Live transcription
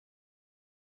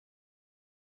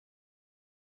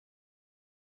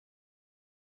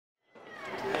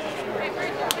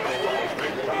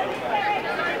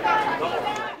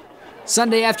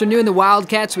Sunday afternoon, the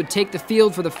Wildcats would take the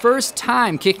field for the first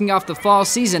time kicking off the fall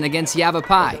season against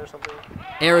Yavapai.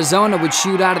 Arizona would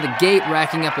shoot out of the gate,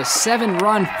 racking up a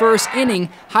 7-run first inning,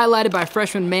 highlighted by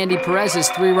freshman Mandy Perez's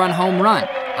 3-run home run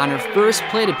on her first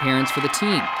plate appearance for the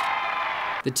team.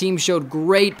 The team showed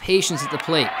great patience at the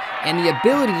plate and the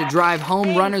ability to drive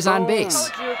home runners on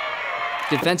base.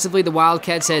 Defensively, the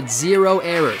Wildcats had 0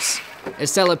 errors.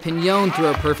 Estela Piñon threw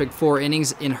a perfect 4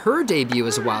 innings in her debut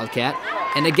as a Wildcat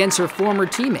and against her former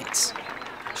teammates.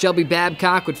 Shelby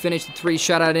Babcock would finish the 3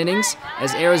 shutout innings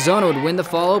as Arizona would win the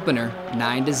fall opener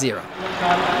 9-0.